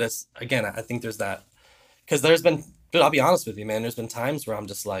 But it's again, I think there's that because dude, I'll be honest with you, man. There's been times where I'm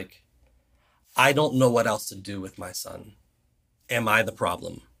just like, I don't know what else to do with my son. Am I the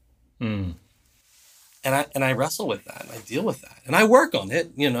problem? Mm. And I wrestle with that. And I deal with that, and I work on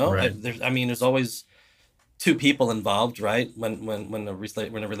it. Right. There's always two people involved, right? When a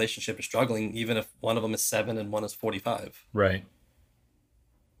relationship is struggling, even if one of them is 7 and one is 45. Right.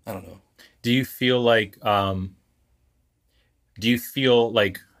 I don't know. Do you feel like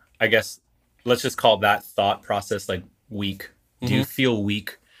I guess let's just call that thought process like weak. Do you Mhm. feel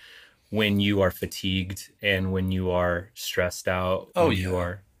weak when you are fatigued and when you are stressed out, Oh when you yeah.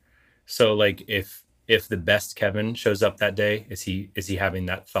 are so like if the best Kevin shows up that day, is he having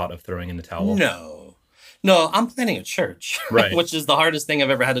that thought of throwing in the towel? No, I'm planning a church, Right. which is the hardest thing I've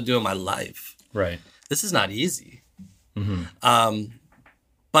ever had to do in my life. Right. this is not easy. Mm-hmm.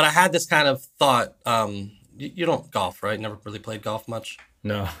 But I had this kind of thought. You don't golf, right? Never really played golf much.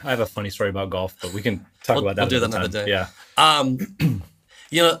 No, I have a funny story about golf, but we can talk about that We'll do that another another time. day. Yeah.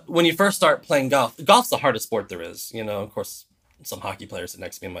 You know, when you first start playing golf's the hardest sport there is. You know, of course, some hockey players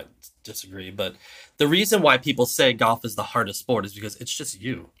next to me might disagree, but the reason why people say golf is the hardest sport is because it's just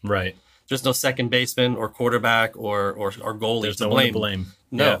you. Right. There's no second baseman or quarterback or goalie There's to no blame. one to blame.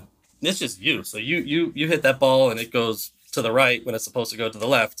 No, it's just you. So you hit that ball and it goes to the right when it's supposed to go to the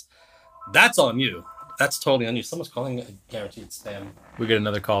left. That's on you. That's totally on you. Someone's calling a guaranteed spam. We get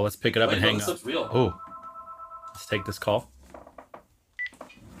another call. Let's pick it up and hang this up. looks real. Oh, let's take this call.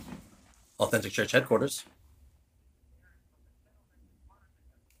 Authentic Church headquarters.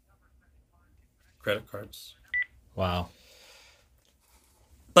 Credit cards. Wow.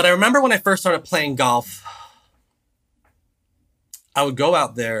 But I remember when I first started playing golf, I would go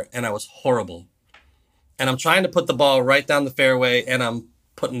out there and I was horrible. And I'm trying to put the ball right down the fairway and I'm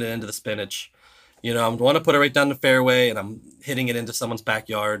putting it into the spinach. You know, I want to put it right down the fairway and I'm hitting it into someone's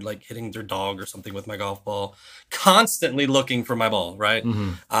backyard, like hitting their dog or something with my golf ball, constantly looking for my ball, right?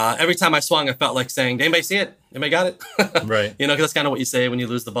 Mm-hmm. Every time I swung, I felt like saying, did anybody see it? Anybody got it? Right. You know, because that's kind of what you say when you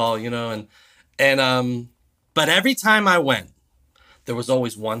lose the ball, you know, but every time I went, there was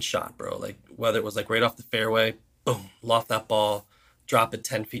always one shot, bro. Like whether it was like right off the fairway, boom, loft that ball, drop it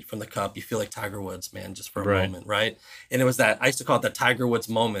 10 feet from the cup. You feel like Tiger Woods, man, just for a moment, right? And it was that, I used to call it that Tiger Woods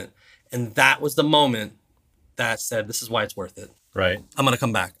moment. And that was the moment that said, this is why it's worth it. Right. I'm going to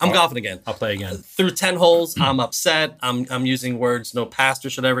come back. I'm golfing again. I'll play again. Through 10 holes, I'm upset. I'm using words no pastor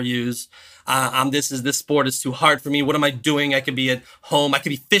should ever use. This sport is too hard for me. What am I doing? I could be at home. I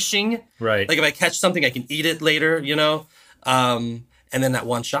could be fishing. Right. Like if I catch something, I can eat it later, you know? And then that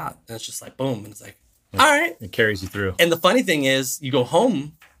one shot. And it's just like, boom. And it's like, all right. It carries you through. And the funny thing is, you go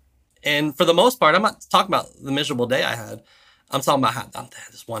home, and for the most part, I'm not talking about the miserable day I had. I'm talking about how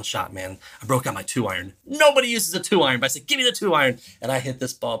this one shot, man. I broke out my 2-iron. Nobody uses a 2-iron, but I said, give me the 2-iron. And I hit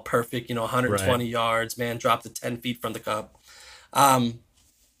this ball perfect, you know, 120 yards, man, dropped it 10 feet from the cup. And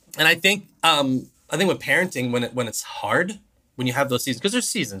I think with parenting, when it's hard, when you have those seasons, because there's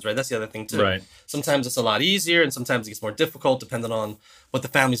seasons, right? That's the other thing too. Right. Sometimes it's a lot easier and sometimes it gets more difficult depending on what the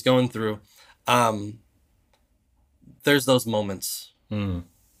family's going through. There's those moments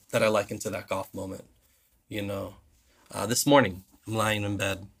that I liken to that golf moment, you know. This morning, I'm lying in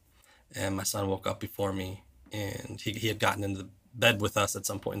bed, and my son woke up before me, and he had gotten into the bed with us at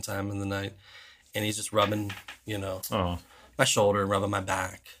some point in time in the night, and he's just rubbing, you know, my shoulder and rubbing my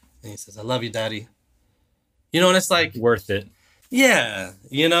back, and he says, "I love you, Daddy." You know, and it's like worth it. Yeah,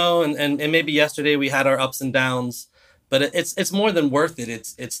 you know, and maybe yesterday we had our ups and downs, but it's more than worth it.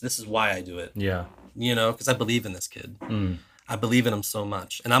 It's this is why I do it. Yeah, you know, because I believe in this kid. I believe in him so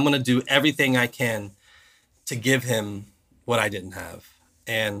much, and I'm gonna do everything I can to give him what I didn't have.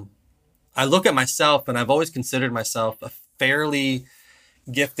 And I look at myself, and I've always considered myself a fairly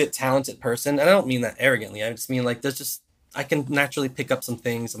gifted, talented person. And I don't mean that arrogantly. I just mean like I can naturally pick up some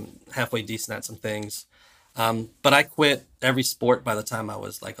things. I'm halfway decent at some things. But I quit every sport by the time I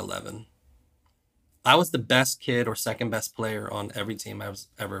was like 11. I was the best kid or second best player on every team I was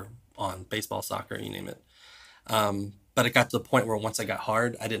ever on, baseball, soccer, you name it. But it got to the point where once I got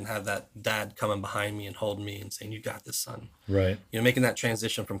hard, I didn't have that dad coming behind me and holding me and saying, "You got this, son." Right. You know, making that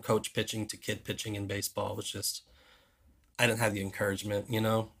transition from coach pitching to kid pitching in baseball was just, I didn't have the encouragement, you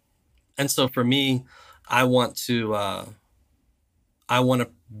know? And so for me, I want to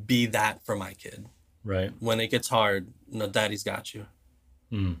be that for my kid. Right. When it gets hard, you know, Daddy's got you.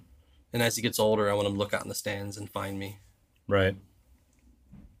 And as he gets older, I want him to look out in the stands and find me. Right.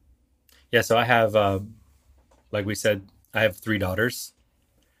 Yeah, so I have, like we said, I have 3 daughters.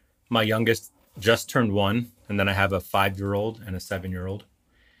 My youngest just turned 1, and then I have a 5-year-old and a 7-year-old.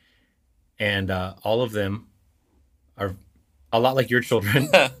 And all of them are a lot like your children,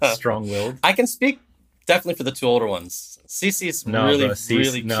 strong-willed. I can speak definitely for the 2 older ones. Cece's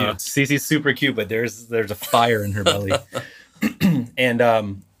really cute. Cece's super cute, but there's a fire in her belly. And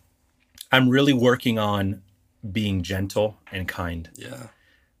I'm really working on being gentle and kind. Yeah.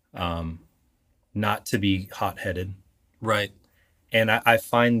 Not to be hot-headed. Right. And I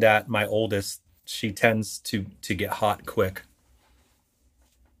find that my oldest, she tends to get hot quick.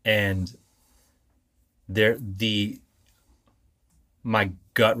 And my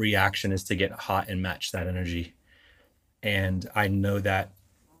gut reaction is to get hot and match that energy. And I know that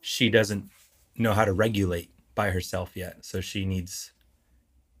she doesn't know how to regulate by herself yet. So she needs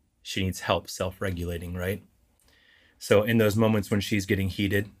help self-regulating, right? So in those moments when she's getting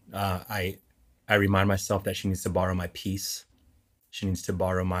heated, I remind myself that she needs to borrow my peace. She needs to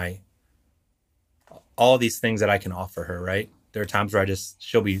borrow my all these things that I can offer her, right? There are times where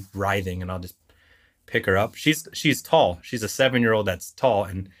she'll be writhing and I'll just pick her up. She's tall. She's a 7-year-old that's tall,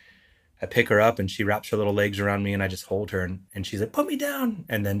 and I pick her up and she wraps her little legs around me and I just hold her, and she's like, put me down.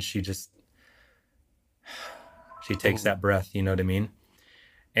 And then she takes Mhm. that breath, you know what I mean?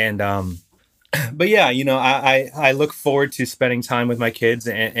 And but yeah, I look forward to spending time with my kids,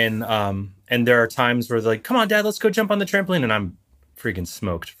 and there are times where they're like, come on, Dad, let's go jump on the trampoline, and I'm freaking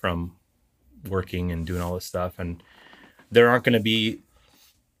smoked from working and doing all this stuff. And there aren't going to be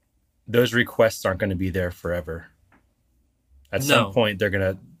those requests aren't going to be there forever. At some No. point,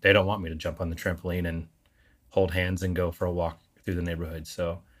 they don't want me to jump on the trampoline and hold hands and go for a walk through the neighborhood.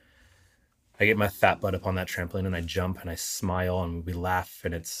 So I get my fat butt up on that trampoline and I jump and I smile and we laugh,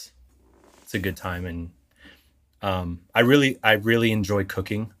 and it's a good time. And I really enjoy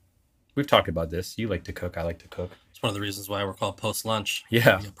cooking. We've talked about this. You like to cook. I like to cook. It's one of the reasons why we're called post lunch.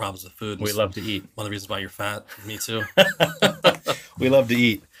 Yeah, We have problems with food. we It's love to eat. one of the reasons why you're fat. Me too. We love to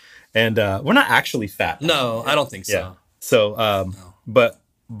eat, and we're not actually fat. No, I don't think Yeah. so. So, No. but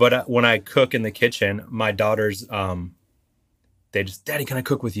when I cook in the kitchen, my daughters, they just, Daddy, can I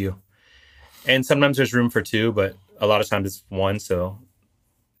cook with you? And sometimes there's room for two, but a lot of times it's one. So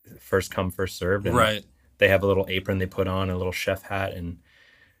first come, first served. And Right. they have a little apron they put on, a little chef hat, and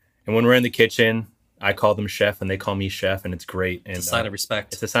when we're in the kitchen, I call them chef and they call me chef, and it's great. And It's a sign of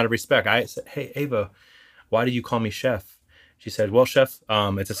respect. it's a sign of respect. I said, hey, Ava, why do you call me chef? She said, well, chef,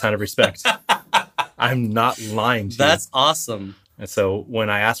 it's a sign of respect. I'm not lying to you. That's awesome. And so when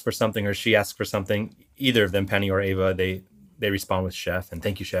I ask for something or she asks for something, either of them, Penny or Ava, they respond with chef and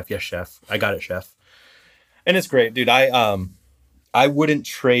thank you, chef. Yes, chef. I got it, chef. And it's great, dude. I wouldn't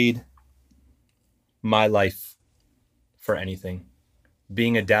trade my life for anything.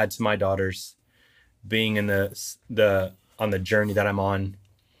 Being a dad to my daughters, being in the on the journey that I'm on,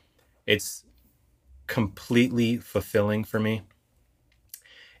 it's completely fulfilling for me.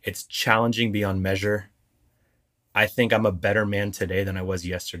 It's challenging beyond measure. I think I'm a better man today than I was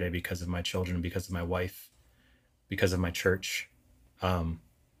yesterday because of my children, because of my wife, because of my church. Um,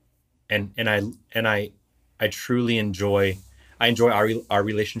 and I truly enjoy our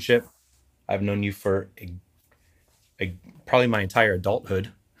relationship. I've known you for probably my entire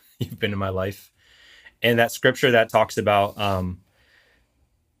adulthood. You've been in my life, and that scripture that talks about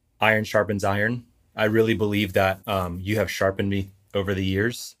iron sharpens iron. I really believe that you have sharpened me over the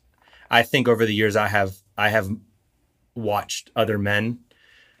years. I think over the years I have watched other men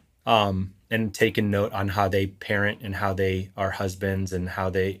and taken note on how they parent and how they are husbands and how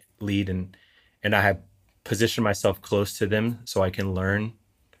they lead, and I have positioned myself close to them so I can learn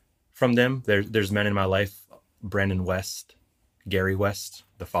from them. There's men in my life, Brandon West, Gary West,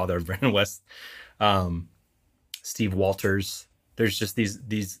 the father of Brandon West, um, Steve Walters. There's just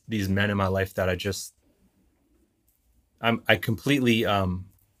these men in my life that I completely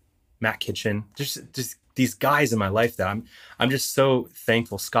Matt Kitchen. Just these guys in my life that I'm just so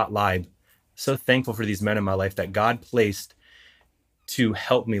thankful. Scott Lieb, so thankful for these men in my life that God placed to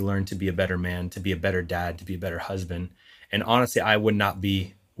help me learn to be a better man, to be a better dad, to be a better husband. And honestly, I would not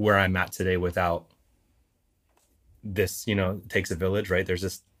be where I'm at today without this. It takes a village, right? There's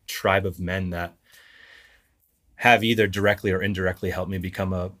this tribe of men that have either directly or indirectly helped me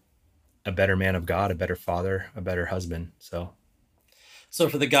become a better man of God, a better father, a better husband. So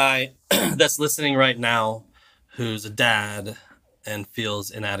for the guy that's listening right now, who's a dad and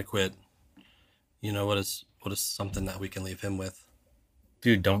feels inadequate, what is something that we can leave him with?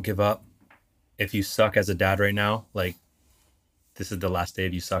 Dude, don't give up. If you suck as a dad right now, like, this is the last day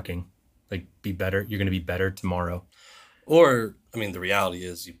of you sucking. Like, be better. You're going to be better tomorrow. Or, I mean, the reality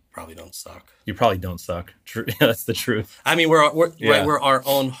is you probably don't suck. You probably don't suck. True. That's the truth. I mean, we're Yeah. right, we're our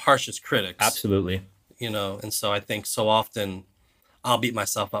own harshest critics. Absolutely. And so I think so often I'll beat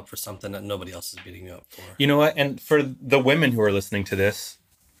myself up for something that nobody else is beating me up for. You know what? And for the women who are listening to this,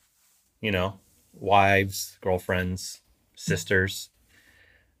 wives, girlfriends, sisters,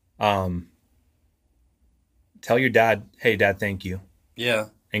 tell your dad, hey, Dad, thank you. Yeah.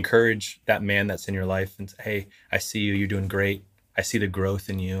 Encourage that man that's in your life and say, hey, I see you. You're doing great. I see the growth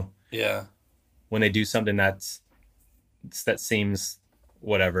in you. Yeah. When they do something that seems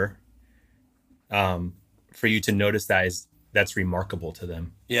whatever, for you to notice that's remarkable to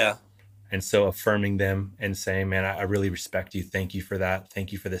them. Yeah. And so affirming them and saying, man, I really respect you. Thank you for that.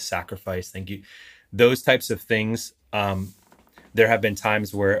 Thank you for this sacrifice. Thank you. Those types of things. There have been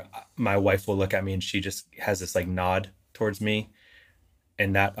times where my wife will look at me and she just has this like nod towards me.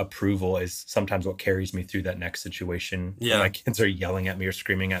 And that approval is sometimes what carries me through that next situation. Yeah. When my kids are yelling at me or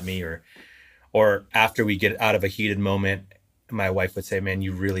screaming at me, or after we get out of a heated moment, my wife would say, man,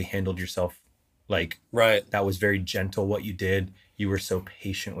 you really handled yourself Like, Right. that was very gentle what you did. You were so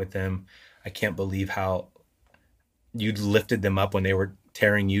patient with them. I can't believe how you lifted them up when they were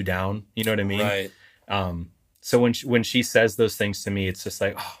tearing you down. You know what I mean? Right. So when she says those things to me, it's just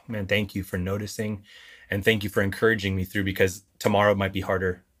like, oh man, thank you for noticing, and thank you for encouraging me through, because tomorrow might be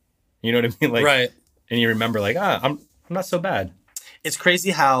harder. You know what I mean? Like, Right. and you remember like, I'm not so bad. It's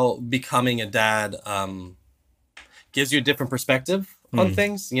crazy how becoming a dad gives you a different perspective on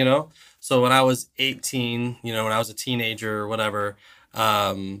things, you know? So when I was 18, you know, when I was a teenager or whatever,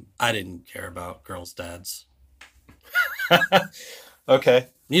 I didn't care about girls' dads. Okay.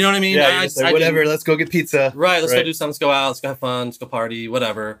 You know what I mean? Yeah, you're just like, whatever, let's go get pizza. Right, let's go do something, let's go out, let's go have fun, let's go party,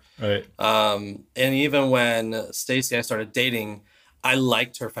 whatever. Right. And even when Stacy and I started dating, I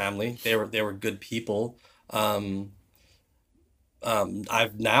liked her family. They were good people. I've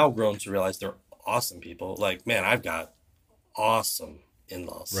now grown to realize they're awesome people. Like, man, I've got awesome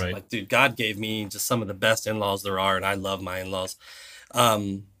in-laws. Right. Like, dude, God gave me just some of the best in-laws there are, and I love my in-laws.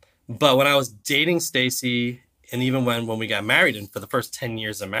 But when I was dating Stacy, and even when we got married, and for the first 10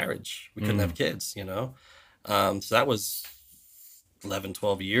 years of marriage, we couldn't have kids, you know? So that was 11,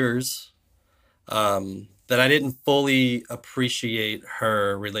 12 years that I didn't fully appreciate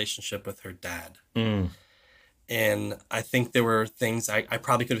her relationship with her dad. And I think there were things I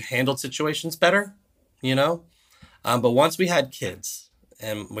probably could have handled situations better, you know? But once we had kids,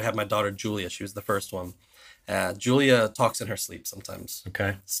 and we had my daughter, Julia, she was the first one. Julia talks in her sleep sometimes.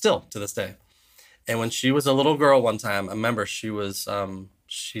 Okay. Still to this day. And when she was a little girl one time, I remember she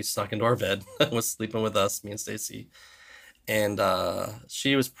snuck into our bed, was sleeping with us, me and Stacy. And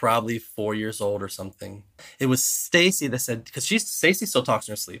she was probably 4 years old or something. It was Stacy that said, because Stacy still talks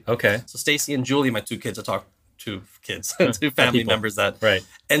in her sleep. Okay. So Stacy and Julie, my two kids, two family members that. Right.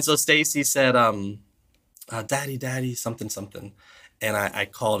 And so Stacy said, daddy, something. And I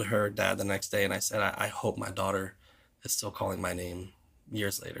called her dad the next day and I said, I hope my daughter is still calling my name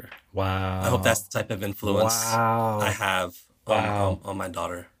years later. Wow. I hope that's the type of influence I have on my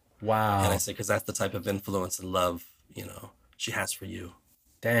daughter. Wow. And I said, because that's the type of influence and love, you know, she has for you.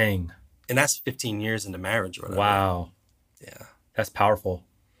 Dang. And that's 15 years into marriage or whatever. Wow. Yeah. That's powerful.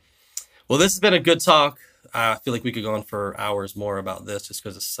 Well, this has been a good talk. I feel like we could go on for hours more about this just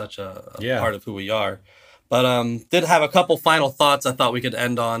because it's such a part of who we are. But did have a couple final thoughts I thought we could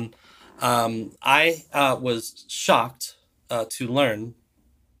end on. I was shocked to learn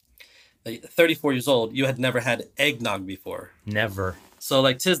that 34 years old, you had never had eggnog before. Never. So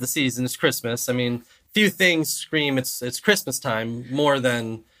like 'tis the season, it's Christmas. I mean, few things scream it's Christmas time more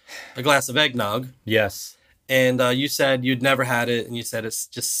than a glass of eggnog. Yes. And you said you'd never had it, and you said it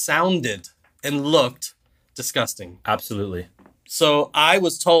just sounded and looked disgusting. Absolutely. So I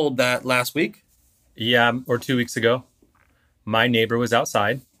was told that last week. Yeah, or 2 weeks ago, my neighbor was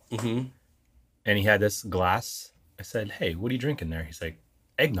outside, Mm-hmm. and he had this glass. I said, "Hey, what are you drinking there?" He's like,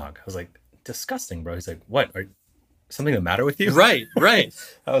 "Eggnog." I was like, "Disgusting, bro." He's like, "What? Something the matter with you?" Right.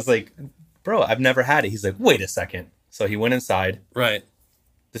 I was like, "Bro, I've never had it." He's like, "Wait a second." So he went inside. Right.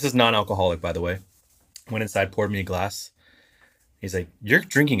 This is non-alcoholic, by the way. Went inside, poured me a glass. He's like, "You're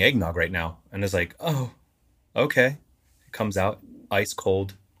drinking eggnog right now." And I was like, "Oh, okay." It comes out ice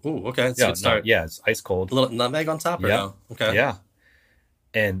cold. Ooh, okay. That's a good start. Yeah, it's ice cold. A little nutmeg on top or no? Okay. Yeah.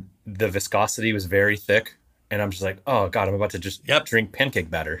 And the viscosity was very thick. And I'm just like, oh God, I'm about to just drink pancake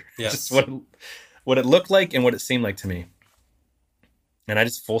batter. Yes. Just what it looked like and what it seemed like to me. And I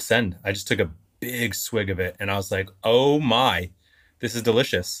just full send. I just took a big swig of it. And I was like, oh my, this is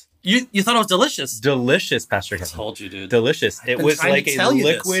delicious. You thought it was delicious? Delicious, Pastor I Kevin. told you, dude. Delicious. It was like a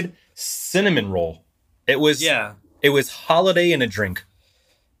liquid cinnamon roll. It was holiday in a drink.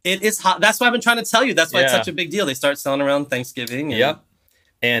 It is hot. That's why I've been trying to tell you. That's why it's such a big deal. They start selling around Thanksgiving. And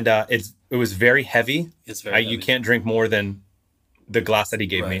And it was very heavy. It's very heavy. You can't drink more than the glass that he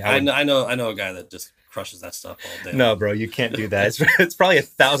gave me. I know a guy that just crushes that stuff all day. No, bro, you can't do that. It's probably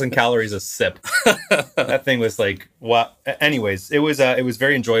 1,000 calories a sip. That thing was like, what? Anyways, it was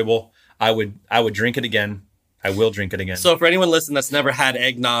very enjoyable. I would drink it again. I will drink it again. So for anyone listening that's never had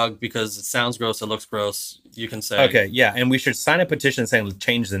eggnog because it sounds gross, it looks gross, you can say. Okay, yeah, and we should sign a petition saying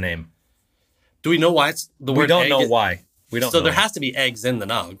change the name. Do we know why it's the word? We don't know why. We don't. So know there has to be eggs in the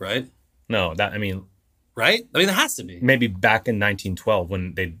nog, right? No, right? I mean, there has to be. Maybe back in 1912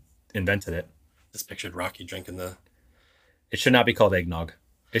 when they invented it. Just pictured Rocky drinking the. It should not be called eggnog.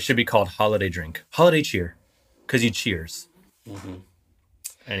 It should be called holiday drink, holiday cheer, because you cheers. Mm-hmm.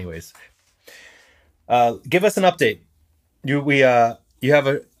 Anyways. Give us an update. You have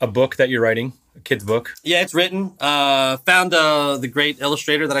a book that you're writing, a kid's book. Yeah, it's written. Found the great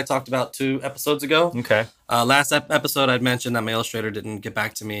illustrator that I talked about 2 episodes ago. Okay. Last episode I'd mentioned that my illustrator didn't get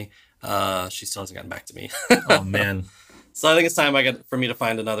back to me. She still hasn't gotten back to me. Oh man. So I think it's time for me to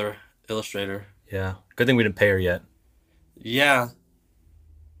find another illustrator. Yeah. Good thing we didn't pay her yet. Yeah.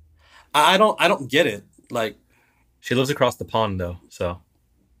 I don't get it. Like, She lives across the pond though, so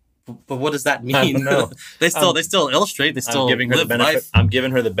but what does that mean? I don't know. they still illustrate. They still I'm giving her the live benefit. life. I'm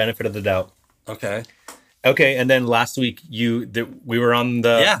giving her the benefit of the doubt. Okay. Okay, and then last week we were on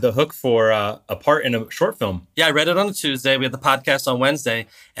the hook for a part in a short film. Yeah, I read it on a Tuesday. We had the podcast on Wednesday,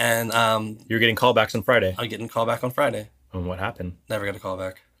 and You're getting callbacks on Friday. I'm getting a call back on Friday. And what happened? Never got a call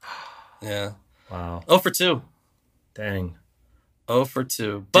back. Yeah. Wow. 0 for 2. Dang. 0 for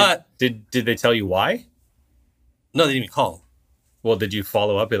 2. But did they tell you why? no, they didn't even call. Well, did you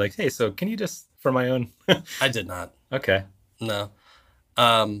follow up? Be like, hey, so can you just for my own? I did not. Okay. No.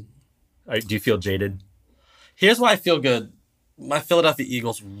 Do you feel jaded? Here's why I feel good. My Philadelphia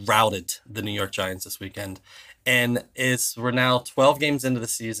Eagles routed the New York Giants this weekend. And we're now 12 games into the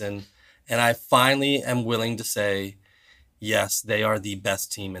season. And I finally am willing to say, yes, they are the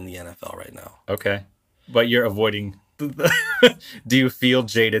best team in the NFL right now. Okay. But you're avoiding. Do you feel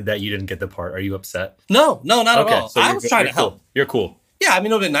jaded that you didn't get the part? Are you upset? No, not at all. So I was trying to help. Cool. You're cool. Yeah, I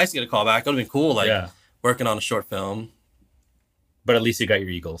mean, it would have been nice to get a call back. It would have been cool, Yeah. working on a short film. But at least you got your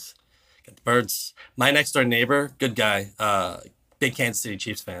Eagles. Get the birds. My next door neighbor, good guy, big Kansas City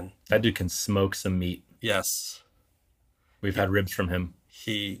Chiefs fan. That dude can smoke some meat. Yes. We've had ribs from him.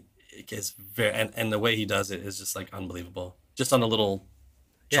 He is very, and the way he does it is just like unbelievable. Just on a little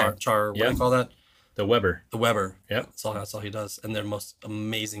char, what do you call that? The Weber. The Weber. Yep. That's all he does. And they're most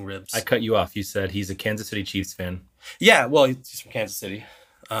amazing ribs. I cut you off. You said he's a Kansas City Chiefs fan. Yeah, well, he's from Kansas City.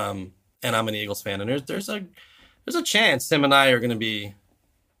 And I'm an Eagles fan. And there's a chance him and I are going to be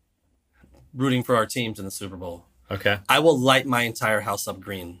rooting for our teams in the Super Bowl. Okay. I will light my entire house up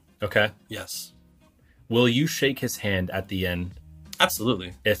green. Okay. Yes. Will you shake his hand at the end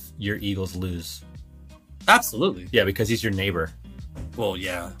Absolutely. if your Eagles lose? Absolutely. Yeah, because he's your neighbor. Well,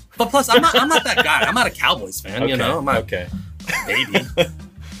 yeah. But plus, I'm not that guy. I'm not a Cowboys fan, Okay. you know? I'm not Okay. baby.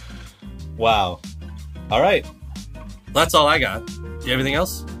 Wow. All right. That's all I got. Do you have anything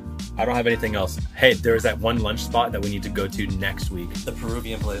else? I don't have anything else. Hey, there's that one lunch spot that we need to go to next week. The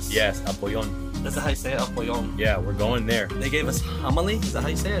Peruvian place. Yes, Apollon. That's how you say it, Apollon. Yeah, we're going there. They gave us hominy. Is that how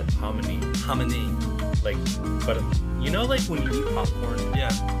you say it? Hominy. Hominy. Like, but you know, like when you eat popcorn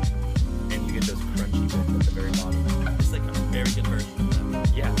Yeah. and you get those crunchy bits at the very bottom. It's like a very good version.